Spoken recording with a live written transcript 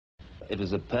it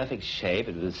was a perfect shape.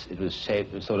 It was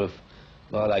shaped sort of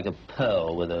well, like a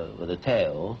pearl with a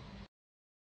tail.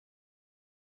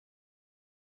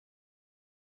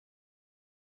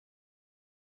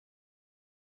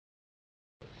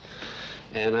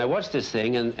 And I watched this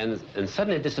thing, and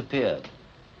suddenly it disappeared.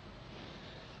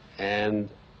 And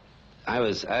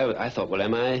I thought, well,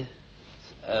 am I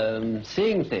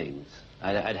seeing things?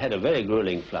 I'd had a very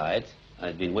grueling flight.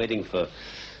 I'd been waiting for,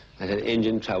 I had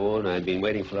engine trouble, and I'd been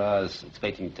waiting for hours,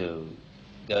 expecting to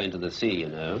go into the sea, you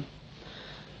know.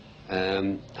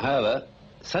 However,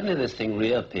 suddenly this thing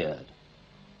reappeared,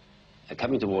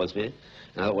 coming towards me.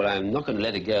 And I thought, well, I'm not going to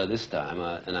let it go this time.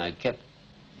 And I kept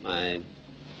my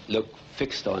look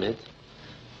fixed on it,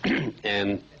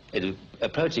 and it was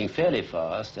approaching fairly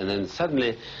fast, and then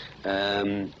suddenly,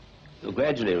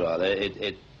 gradually rather,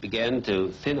 it began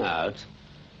to thin out,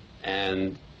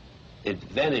 and it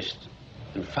vanished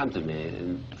in front of me,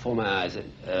 and before my eyes.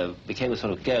 It became a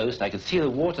sort of ghost. I could see the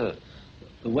water,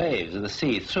 the waves of the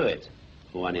sea through it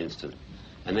for one instant,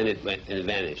 and then it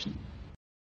vanished.